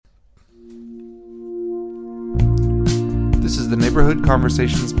This is the Neighborhood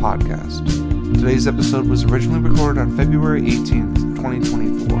Conversations podcast. Today's episode was originally recorded on February 18th,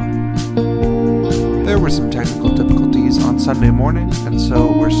 2024. There were some technical difficulties on Sunday morning, and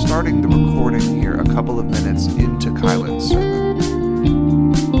so we're starting the recording here a couple of minutes into Kylan's sermon.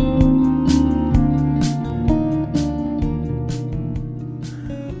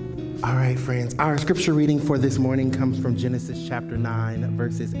 All right, friends, our scripture reading for this morning comes from Genesis chapter 9,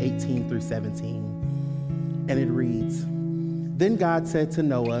 verses 18 through 17, and it reads, "Then God said to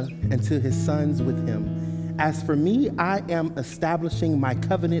Noah and to his sons with him, 'As for me, I am establishing my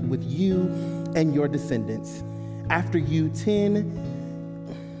covenant with you and your descendants, after you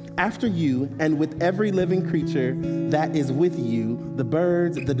and with every living creature that is with you, the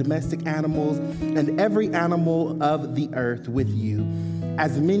birds, the domestic animals, and every animal of the earth with you,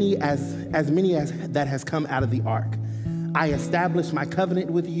 as many as that has come out of the ark. I establish my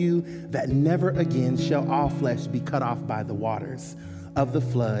covenant with you that never again shall all flesh be cut off by the waters of the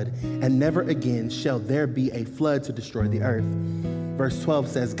flood, and never again shall there be a flood to destroy the earth.'" Verse 12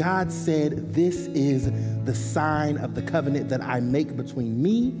 says, "God said, 'This is the sign of the covenant that I make between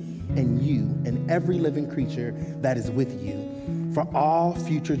me and you and every living creature that is with you. For all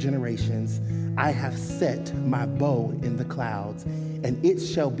future generations, I have set my bow in the clouds, and it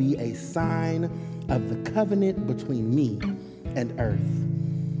shall be a sign of the covenant between me and earth.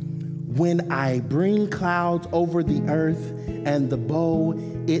 When I bring clouds over the earth and the bow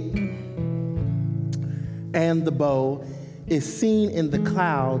is seen in the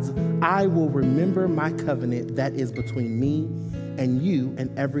clouds, I will remember my covenant that is between me and you and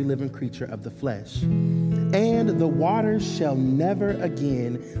every living creature of the flesh. And the waters shall never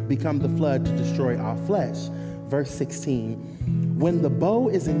again become the flood to destroy all flesh." Verse 16, "When the bow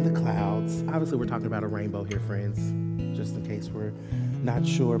is in the clouds," obviously we're talking about a rainbow here, friends, just in case we're not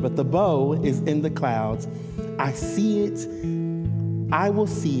sure, but the bow is in the clouds, I will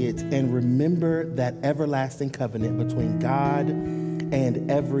see it and remember that everlasting covenant between God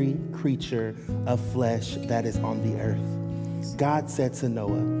and every creature of flesh that is on the earth. God said to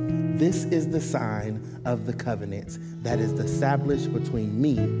Noah, 'This is the sign of the covenant that is established between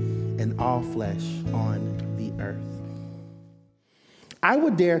me and all flesh on the earth.'" I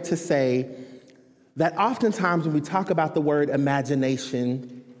would dare to say that oftentimes when we talk about the word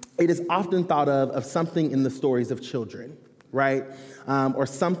imagination, it is often thought of something in the stories of children, right? Or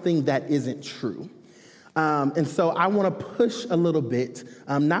something that isn't true. And so I want to push a little bit,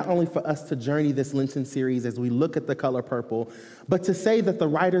 not only for us to journey this Lenten series as we look at the color purple, but to say that the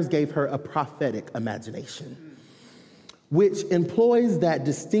writers gave her a prophetic imagination, which employs that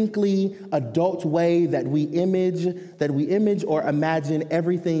distinctly adult way that we image or imagine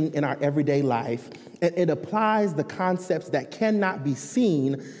everything in our everyday life. And it applies the concepts that cannot be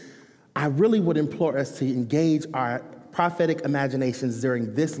seen. I really would implore us to engage our prophetic imaginations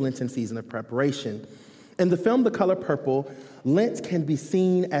during this Lenten season of preparation. In the film The Color Purple, Lent can be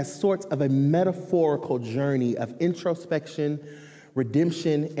seen as sorts of a metaphorical journey of introspection,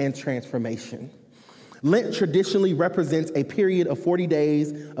 redemption, and transformation. Lent traditionally represents a period of 40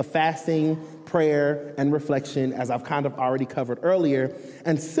 days of fasting, prayer, and reflection, as I've kind of already covered earlier.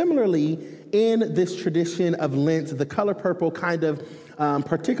 And similarly, in this tradition of Lent, The Color Purple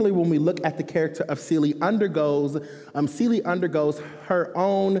particularly when we look at the character of Celie, undergoes her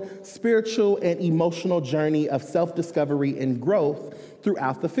own spiritual and emotional journey of self-discovery and growth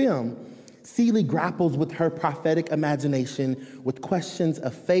throughout the film. Celie grapples with her prophetic imagination with questions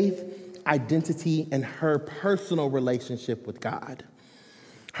of faith, identity, and her personal relationship with God.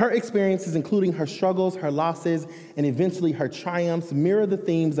 Her experiences, including her struggles, her losses, and eventually her triumphs, mirror the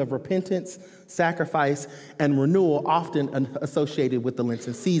themes of repentance, sacrifice, and renewal often associated with the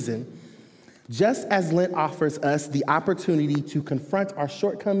Lenten season. Just as Lent offers us the opportunity to confront our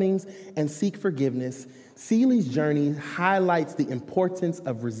shortcomings and seek forgiveness, Celie's journey highlights the importance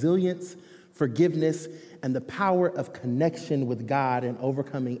of resilience, forgiveness, and the power of connection with God in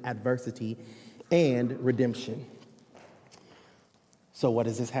overcoming adversity and redemption. So what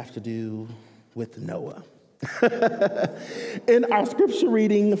does this have to do with Noah? In our scripture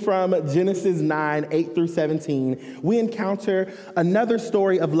reading from Genesis 9, 8 through 17, we encounter another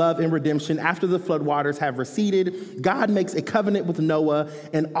story of love and redemption. After the floodwaters have receded, God makes a covenant with Noah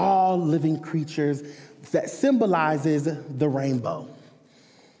and all living creatures that symbolizes the rainbow.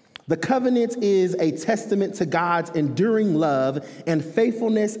 The covenant is a testament to God's enduring love and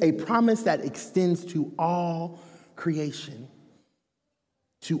faithfulness, a promise that extends to all creation.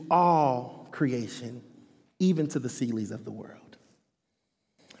 To all creation, even to the Celies of the world.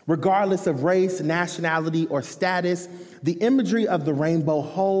 Regardless of race, nationality, or status, the imagery of the rainbow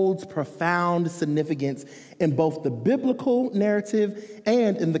holds profound significance in both the biblical narrative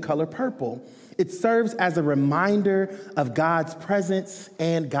and in the color purple. It serves as a reminder of God's presence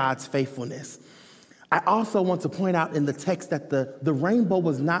and God's faithfulness. I also want to point out in the text that the rainbow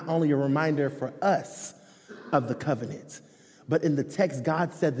was not only a reminder for us of the covenant, but in the text,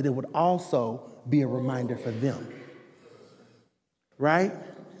 God said that it would also be a reminder for them. Right?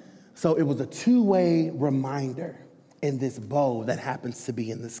 So it was a two-way reminder in this bow that happens to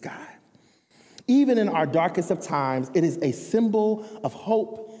be in the sky. Even in our darkest of times, it is a symbol of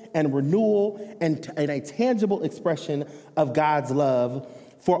hope and renewal and a tangible expression of God's love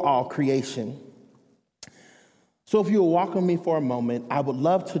for all creation. So if you will walk with me for a moment, I would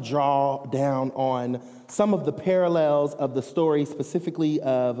love to draw down on some of the parallels of the story, specifically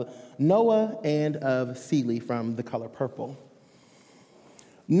of Noah and of Seeley from The Color Purple.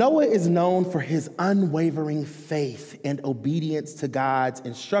 Noah is known for his unwavering faith and obedience to God's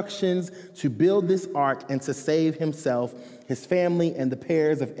instructions to build this ark and to save himself, his family, and the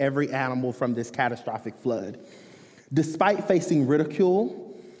pairs of every animal from this catastrophic flood. Despite facing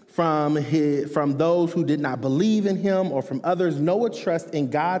ridicule from those who did not believe in him or from others, Noah trusts in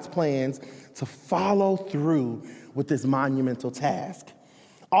God's plans to follow through with this monumental task,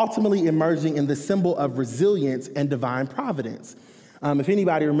 ultimately emerging in the symbol of resilience and divine providence. If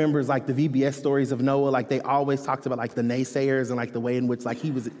anybody remembers like the VBS stories of Noah, like they always talked about like the naysayers and like the way in which like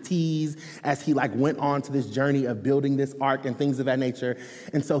he was teased as he like went on to this journey of building this ark and things of that nature.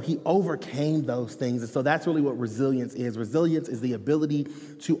 And so he overcame those things. And so that's really what resilience is. Resilience is the ability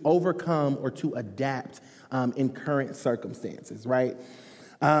to overcome or to adapt in current circumstances, right?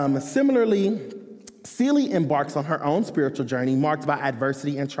 Similarly, Seeley embarks on her own spiritual journey marked by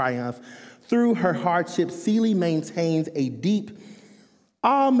adversity and triumph. Through her hardships, Seeley maintains a deep,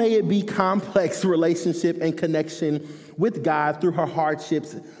 may it be complex relationship and connection with God through her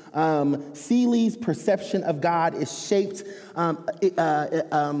hardships. Seeley's perception of God is shaped,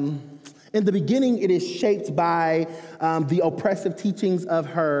 in the beginning, it is shaped by the oppressive teachings of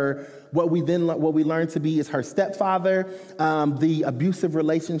her, what we learn to be is her stepfather, the abusive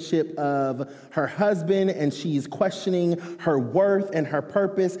relationship of her husband, and she's questioning her worth and her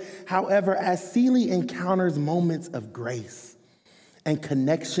purpose. However, as Seeley encounters moments of grace and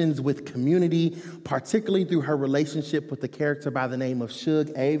connections with community, particularly through her relationship with the character by the name of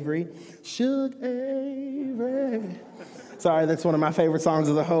Shug Avery. Shug Avery. Sorry, that's one of my favorite songs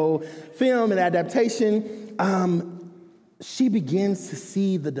of the whole film and adaptation. She begins to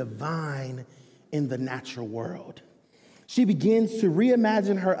see the divine in the natural world. She begins to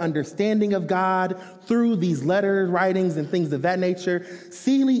reimagine her understanding of God through these letter writings and things of that nature.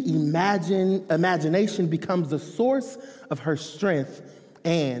 Seeley's imagination becomes the source of her strength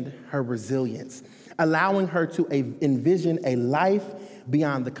and her resilience, allowing her to envision a life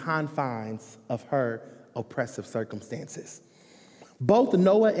beyond the confines of her oppressive circumstances. Both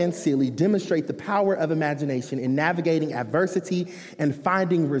Noah and Seeley demonstrate the power of imagination in navigating adversity and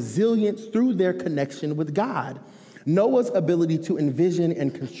finding resilience through their connection with God. Noah's ability to envision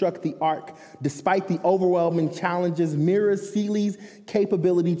and construct the ark, despite the overwhelming challenges, mirrors Seeley's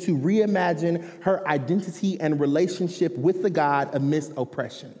capability to reimagine her identity and relationship with the God amidst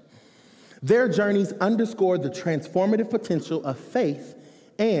oppression. Their journeys underscore the transformative potential of faith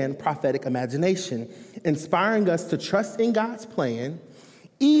and prophetic imagination, inspiring us to trust in God's plan,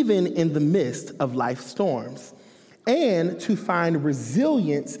 even in the midst of life's storms, and to find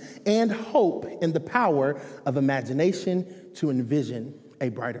resilience and hope in the power of imagination to envision a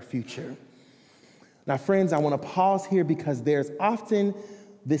brighter future. Now, friends, I want to pause here because there's often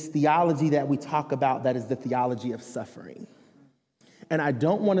this theology that we talk about that is the theology of suffering. And I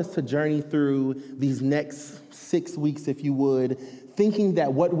don't want us to journey through these next 6 weeks, if you would, thinking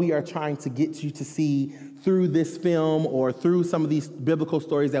that what we are trying to get you to see through this film or through some of these biblical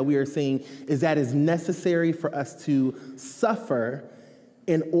stories that we are seeing is that it's necessary for us to suffer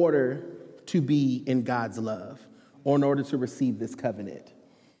in order to be in God's love or in order to receive this covenant.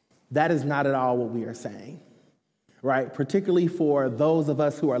 That is not at all what we are saying, right? Particularly for those of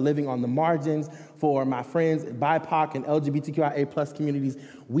us who are living on the margins, for my friends, BIPOC and LGBTQIA plus communities,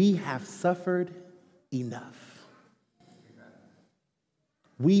 we have suffered enough.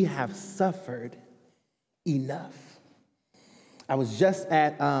 We have suffered enough. I was just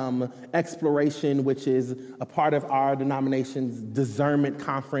at Exploration, which is a part of our denomination's discernment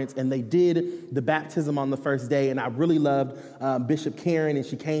conference, and they did the baptism on the first day, and I really loved Bishop Karen, and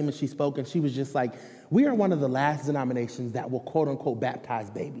she came and she spoke, and she was just like, we are one of the last denominations that will quote unquote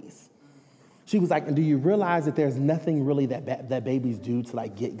baptize babies. She was like, and do you realize that there's nothing really that babies do to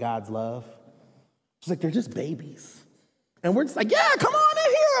like get God's love? She's like, they're just babies. And we're just like, yeah, come on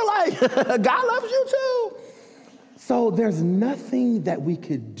in here. Like, God loves you too. So there's nothing that we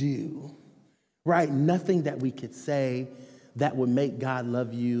could do, right? Nothing that we could say that would make God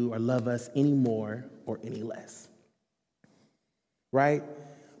love you or love us any more or any less, right?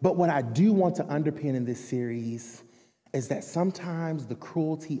 But what I do want to underpin in this series is that sometimes the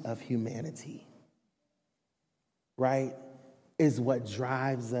cruelty of humanity, right, is what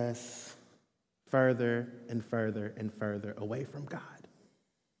drives us further and further and further away from God,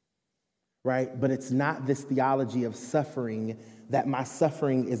 right? But it's not this theology of suffering, that my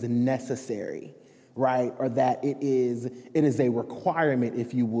suffering is necessary, right? Or that it is a requirement,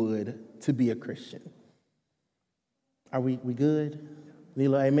 if you would, to be a Christian. Are we good?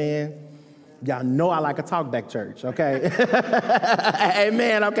 Nilo, amen? Y'all know I like a talkback church, okay?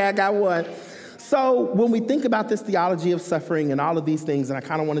 Amen, okay, I got one. So when we think about this theology of suffering and all of these things, and I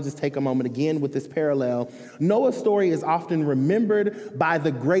kind of want to just take a moment again with this parallel, Noah's story is often remembered by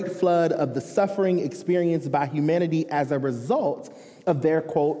the great flood of the suffering experienced by humanity as a result of their,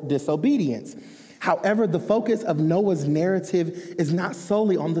 quote, disobedience. However, the focus of Noah's narrative is not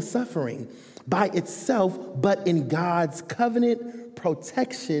solely on the suffering by itself, but in God's covenant,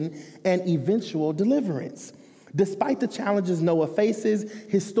 protection, and eventual deliverance. Despite the challenges Noah faces,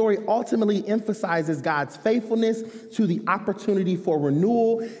 his story ultimately emphasizes God's faithfulness to the opportunity for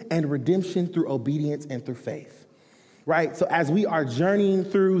renewal and redemption through obedience and through faith, right? So as we are journeying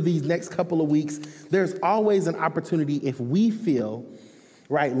through these next couple of weeks, there's always an opportunity if we feel,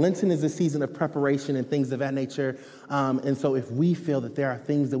 right, Lenten is a season of preparation and things of that nature. And so if we feel that there are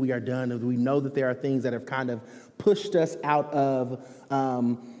things that we are done, and we know that there are things that have kind of pushed us out of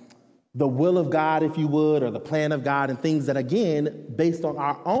the will of God, if you would, or the plan of God, and things that, again, based on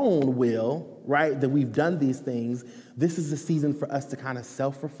our own will, right, that we've done these things, this is a season for us to kind of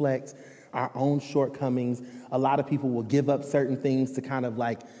self-reflect our own shortcomings. A lot of people will give up certain things to kind of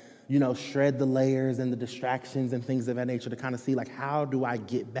like, you know, shred the layers and the distractions and things of that nature to kind of see, like, how do I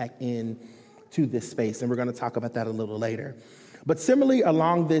get back in to this space? And we're going to talk about that a little later. But similarly,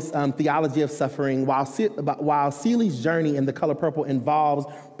 along this theology of suffering, while Seeley's journey in The Color Purple involves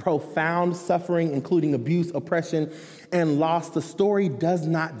profound suffering, including abuse, oppression, and loss, the story does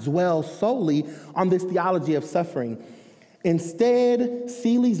not dwell solely on this theology of suffering. Instead,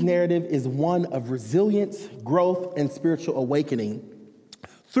 Seeley's narrative is one of resilience, growth, and spiritual awakening.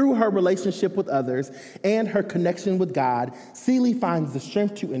 Through her relationship with others and her connection with God, Seeley finds the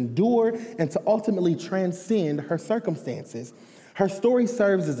strength to endure and to ultimately transcend her circumstances. Her story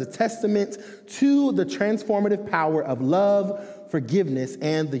serves as a testament to the transformative power of love, forgiveness,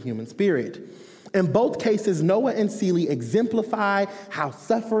 and the human spirit. In both cases, Noah and Seeley exemplify how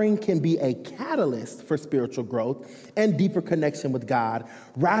suffering can be a catalyst for spiritual growth and deeper connection with God,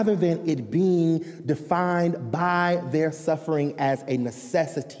 rather than it being defined by their suffering as a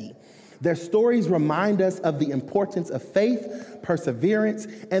necessity. Their stories remind us of the importance of faith, perseverance,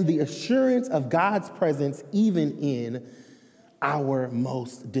 and the assurance of God's presence even in our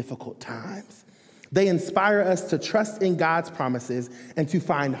most difficult times. They inspire us to trust in God's promises and to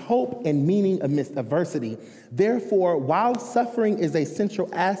find hope and meaning amidst adversity. Therefore, while suffering is a central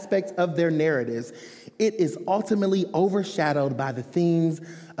aspect of their narratives, it is ultimately overshadowed by the themes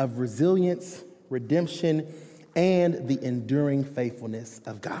of resilience, redemption, and the enduring faithfulness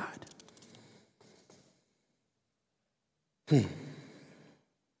of God.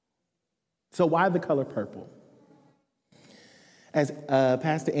 So why the color purple? As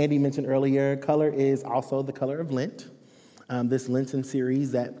Pastor Andy mentioned earlier, color is also the color of Lent. This Lenten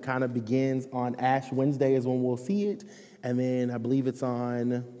series that kind of begins on Ash Wednesday is when we'll see it. And then I believe it's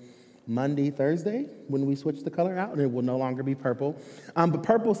on Monday, Thursday, when we switch the color out, and it will no longer be purple. But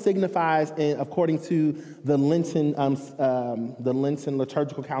purple signifies, according to the Lenten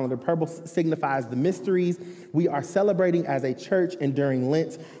liturgical calendar, purple signifies the mysteries we are celebrating as a church, and during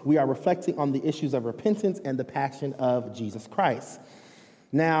Lent, we are reflecting on the issues of repentance and the passion of Jesus Christ.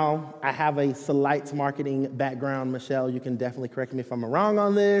 Now, I have a slight marketing background. Michelle, you can definitely correct me if I'm wrong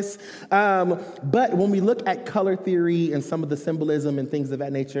on this. But when we look at color theory and some of the symbolism and things of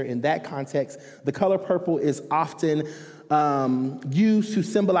that nature in that context, the color purple is often used to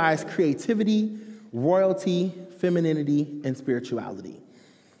symbolize creativity, royalty, femininity, and spirituality,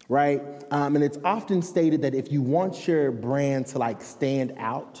 right? And it's often stated that if you want your brand to like stand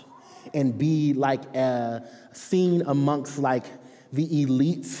out and be like seen amongst like the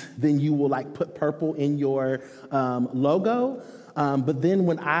elites, then you will like put purple in your logo. But then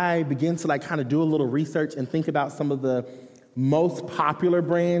when I begin to like kind of do a little research and think about some of the most popular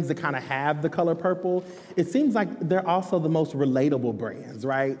brands that kind of have the color purple, it seems like they're also the most relatable brands,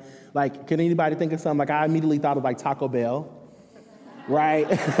 right? Like, can anybody think of something? Like, I immediately thought of like Taco Bell, right?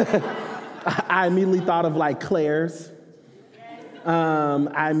 I immediately thought of like Claire's.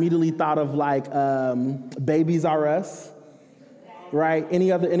 I immediately thought of like Babies R Us, right?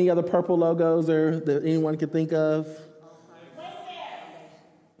 Any other purple logos or that anyone could think of?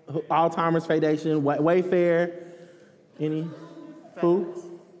 Alzheimer's Foundation, Wayfair. Any? Who?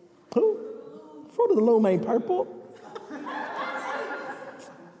 Fruit of the Loom ain't purple.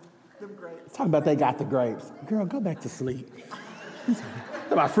 Them grapes. Talking about they got the grapes. Girl, go back to sleep. Talking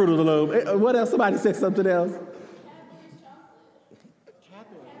about Fruit of the Loom. What else? Somebody said something else.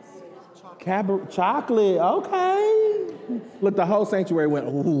 Chocolate, okay. Look, the whole sanctuary went,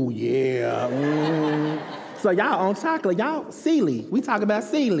 ooh, yeah. So y'all on chocolate, y'all, Sealy. We talk about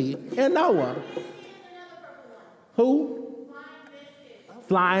Sealy and Noah. Who?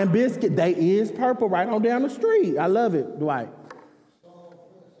 Flying Biscuit. They is purple right on down the street. I love it, Dwight.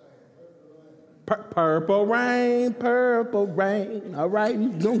 Purple rain, purple rain. All right, you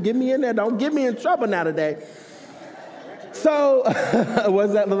don't get me in there. Don't get me in trouble now today. So,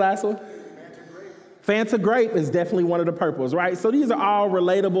 was that the last one? Fanta grape is definitely one of the purples, right? So these are all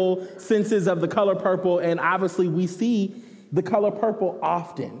relatable senses of the color purple, and obviously we see the color purple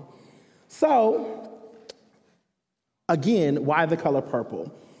often. So, again, why the color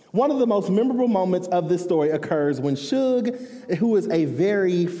purple? One of the most memorable moments of this story occurs when Shug, who is a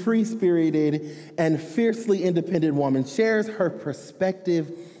very free-spirited and fiercely independent woman, shares her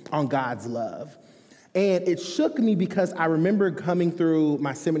perspective on God's love. And it shook me because I remember coming through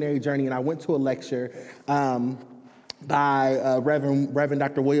my seminary journey, and I went to a lecture by Reverend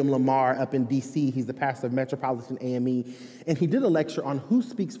Dr. William Lamar up in D.C. He's the pastor of Metropolitan AME, and he did a lecture on who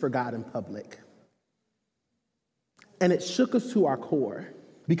speaks for God in public. And it shook us to our core,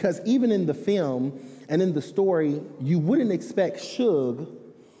 because even in the film and in the story, you wouldn't expect Shug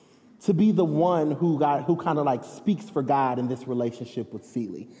to be the one who kind of like speaks for God in this relationship with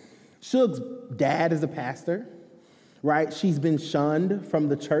Sealy. Shug's dad is a pastor, right? She's been shunned from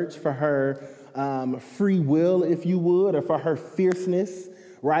the church for her free will, if you would, or for her fierceness,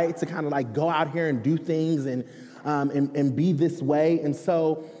 right? To kind of like go out here and do things and be this way. And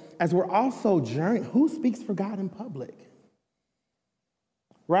so as we're also journeying, who speaks for God in public,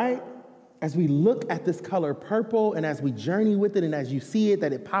 right? As we look at this color purple and as we journey with it and as you see it,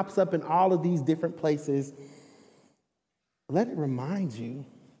 that it pops up in all of these different places, let it remind you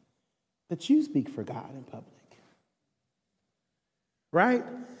that you speak for God in public, right?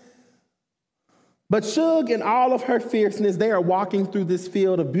 But Shug, in all of her fierceness, they are walking through this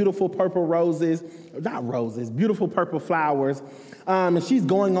field of beautiful purple beautiful purple flowers. And she's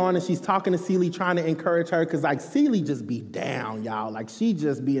going on and she's talking to Sealy, trying to encourage her, because like Sealy just be down, y'all. Like she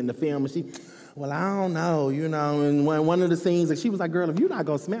just be in the film and well, I don't know, and when one of the scenes, like she was like, girl, if you're not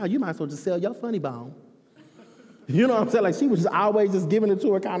gonna smile, you might as well just sell your funny bone. You know what I'm saying? Like she was just always just giving it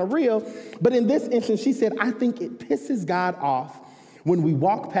to her kind of real. But in this instance, she said, I think it pisses God off when we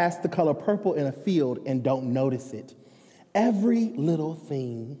walk past the color purple in a field and don't notice it. Every little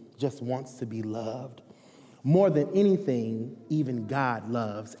thing just wants to be loved. More than anything, even God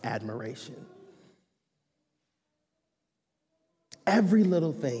loves admiration. Every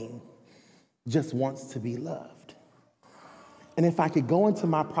little thing just wants to be loved. And if I could go into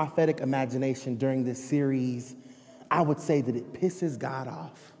my prophetic imagination during this series, I would say that it pisses God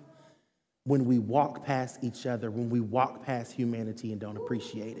off when we walk past each other, when we walk past humanity and don't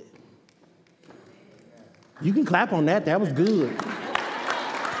appreciate it. You can clap on that. That was good.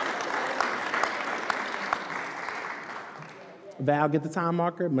 Val, get the time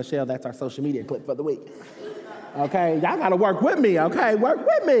marker. Michelle, that's our social media clip for the week. Okay, y'all got to work with me, okay? Work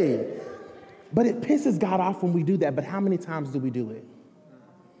with me. But it pisses God off when we do that. But how many times do we do it?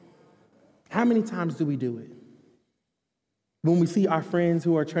 How many times do we do it? When we see our friends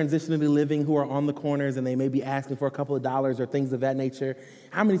who are transitionally living, who are on the corners, and they may be asking for a couple of dollars or things of that nature,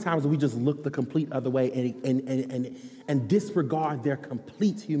 how many times do we just look the complete other way and disregard their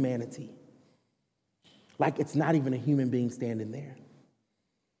complete humanity? Like it's not even a human being standing there.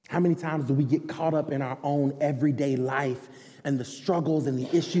 How many times do we get caught up in our own everyday life and the struggles and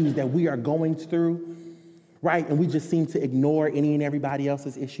the issues that we are going through, right? And we just seem to ignore any and everybody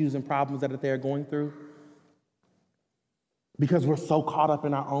else's issues and problems that they're going through because we're so caught up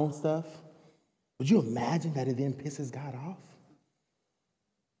in our own stuff. Would you imagine that it then pisses God off?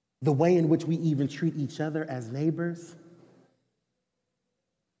 The way in which we even treat each other as neighbors.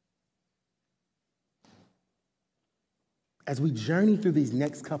 As we journey through these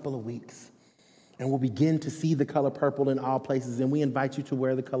next couple of weeks, and we'll begin to see the color purple in all places. And we invite you to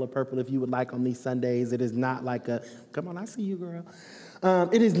wear the color purple if you would like on these Sundays. It is not like a, come on, I see you, girl.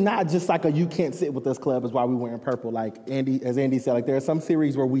 It is not just like a you can't sit with us club is why we're wearing purple. Like as Andy said, like there are some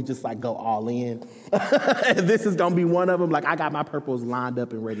series where we just like go all in. This is gonna be one of them. Like I got my purples lined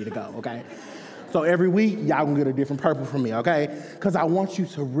up and ready to go, okay? So every week, y'all gonna get a different purple from me, okay? Because I want you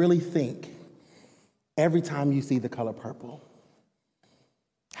to really think every time you see the color purple,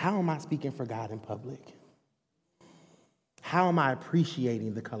 how am I speaking for God in public? How am I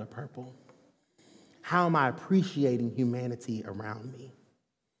appreciating the color purple? How am I appreciating humanity around me?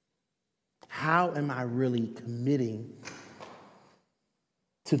 How am I really committing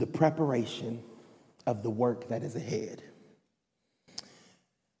to the preparation of the work that is ahead?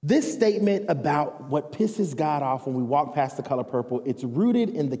 This statement about what pisses God off when we walk past the color purple, it's rooted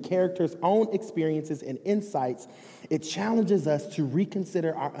in the character's own experiences and insights. It challenges us to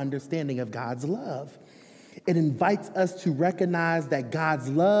reconsider our understanding of God's love. It invites us to recognize that God's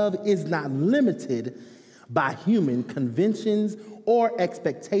love is not limited by human conventions or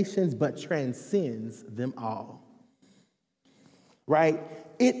expectations, but transcends them all. Right?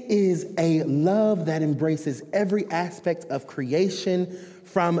 It is a love that embraces every aspect of creation,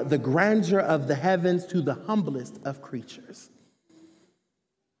 from the grandeur of the heavens to the humblest of creatures.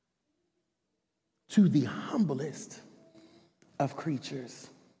 To the humblest of creatures.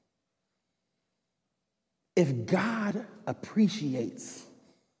 If God appreciates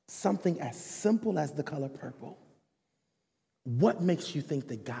something as simple as the color purple, what makes you think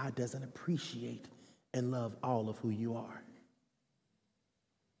that God doesn't appreciate and love all of who you are?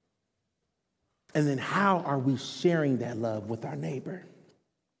 And then how are we sharing that love with our neighbor?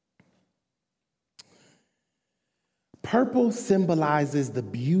 Purple symbolizes the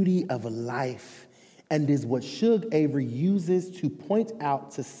beauty of a life and is what Suge Avery uses to point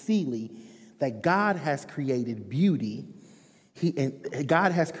out to Celie that God has created beauty.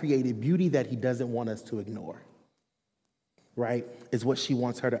 God has created beauty that he doesn't want us to ignore, right? Is what she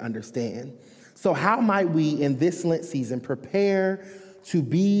wants her to understand. So how might we in this Lent season prepare to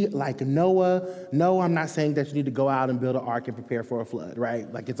be like Noah? No, I'm not saying that you need to go out and build an ark and prepare for a flood, right?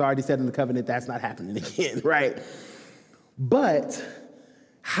 Like it's already said in the covenant, that's not happening again, right? But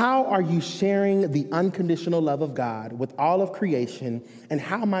how are you sharing the unconditional love of God with all of creation? And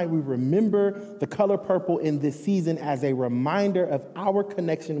how might we remember the color purple in this season as a reminder of our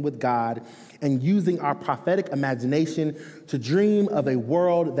connection with God and using our prophetic imagination to dream of a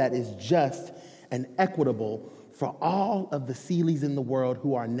world that is just and equitable for all of the Celies in the world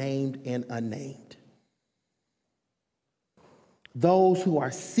who are named and unnamed? Those who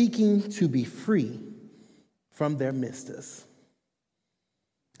are seeking to be free from their misters.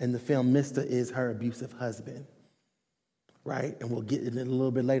 In the film, Mr. is her abusive husband, right? And we'll get in it a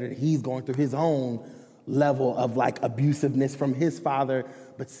little bit later. He's going through his own level of like abusiveness from his father,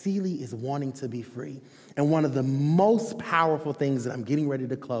 but Celie is wanting to be free. And one of the most powerful things that I'm getting ready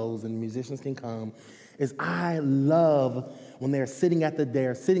to close, and musicians can come, is I love when there's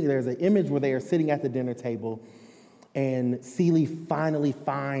an image where they are sitting at the dinner table and Celie finally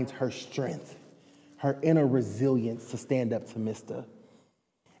finds her strength, her inner resilience to stand up to Mr.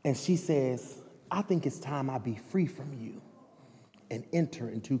 And she says, I think it's time I be free from you and enter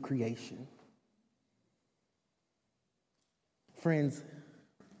into creation. Friends,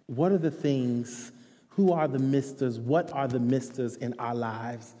 what are the things, who are the misters, what are the misters in our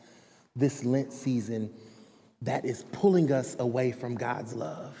lives this Lent season that is pulling us away from God's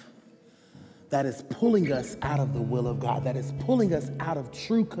love, that is pulling us out of the will of God, that is pulling us out of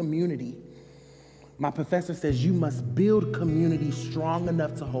true community? My professor says you must build community strong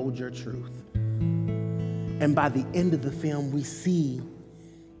enough to hold your truth. And by the end of the film, we see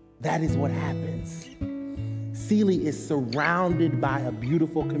that is what happens. Celie is surrounded by a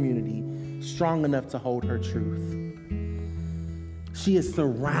beautiful community strong enough to hold her truth. She is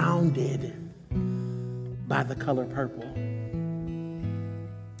surrounded by the color purple.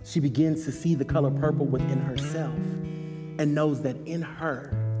 She begins to see the color purple within herself and knows that in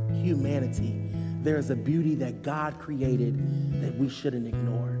her humanity, there is a beauty that God created that we shouldn't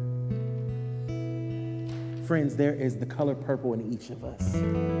ignore. Friends, there is the color purple in each of us.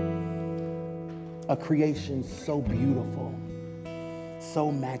 A creation so beautiful,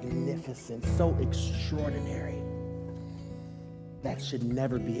 so magnificent, so extraordinary, that should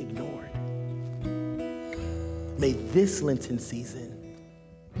never be ignored. May this Lenten season,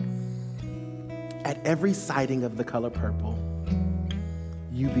 at every sighting of the color purple,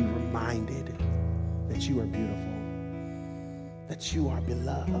 you be reminded that you are beautiful, that you are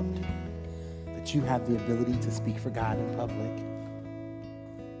beloved, that you have the ability to speak for God in public.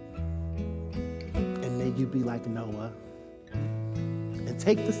 may you be like Noah and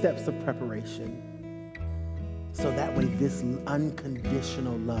take the steps of preparation so that way this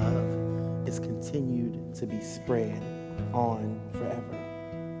unconditional love is continued to be spread on forever.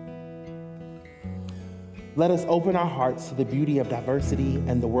 Let us open our hearts to the beauty of diversity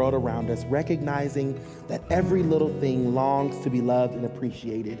and the world around us, recognizing that every little thing longs to be loved and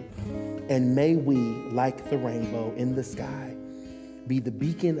appreciated. And may we, like the rainbow in the sky, be the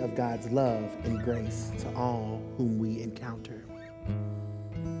beacon of God's love and grace to all whom we encounter.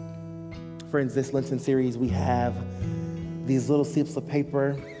 Friends, this Lenten series, we have these little slips of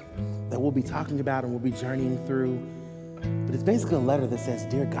paper that we'll be talking about and we'll be journeying through. But it's basically a letter that says,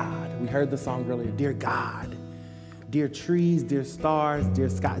 Dear God. We heard the song earlier, Dear God, dear trees, dear stars, dear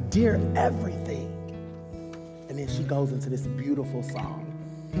sky, dear everything. And then she goes into this beautiful song.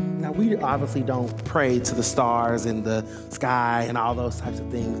 Now, we obviously don't pray to the stars and the sky and all those types of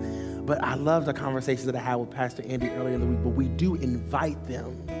things, but I love the conversations that I had with Pastor Andy earlier in the week, but we do invite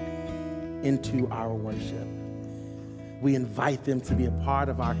them into our worship. We invite them to be a part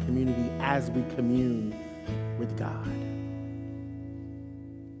of our community as we commune with God.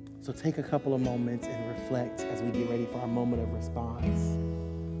 So take a couple of moments and reflect as we get ready for our moment of response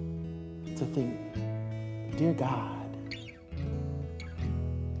to think, Dear God,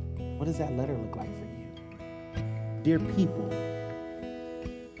 what does that letter look like for you? Dear people,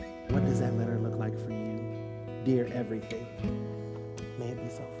 what does that letter look like for you? Dear everything, may it be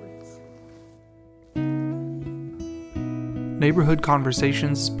so, friends. Neighborhood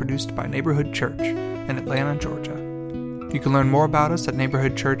Conversations is produced by Neighborhood Church in Atlanta, Georgia. You can learn more about us at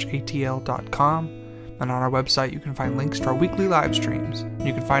neighborhoodchurchatl.com, and on our website you can find links to our weekly live streams, and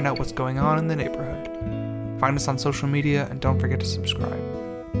you can find out what's going on in the neighborhood. Find us on social media, and don't forget to subscribe.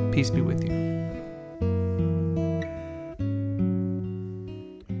 Peace be with you.